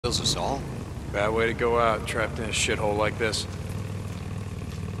Kills us all. Bad way to go out, trapped in a shithole like this.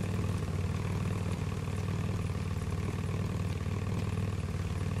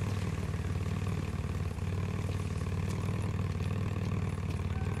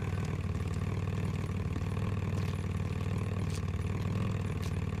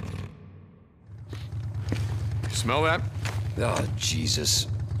 Smell that? Oh, Jesus.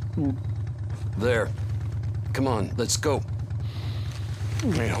 There. Come on, let's go.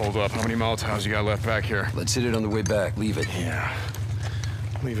 Hey, hold up. How many Molotovs you got left back here? Let's hit it on the way back. Leave it. Yeah.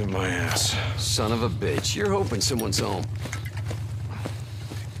 Leaving my ass. Son of a bitch. You're hoping someone's home.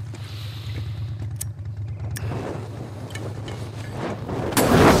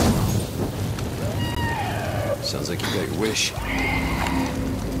 Sounds like you got your wish.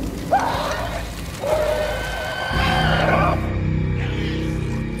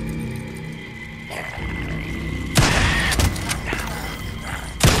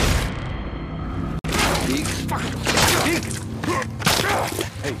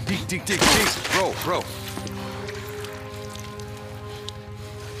 Hey, Deke, bro. I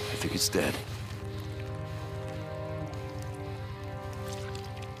think it's dead.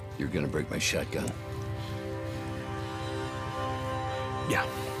 You're gonna break my shotgun. Yeah.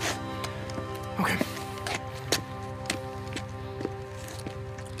 Okay.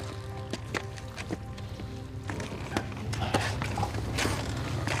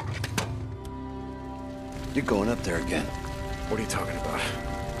 You're going up there again. What are you talking about?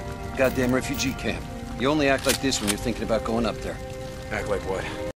 Goddamn refugee camp. You only act like this when you're thinking about going up there. Act like what?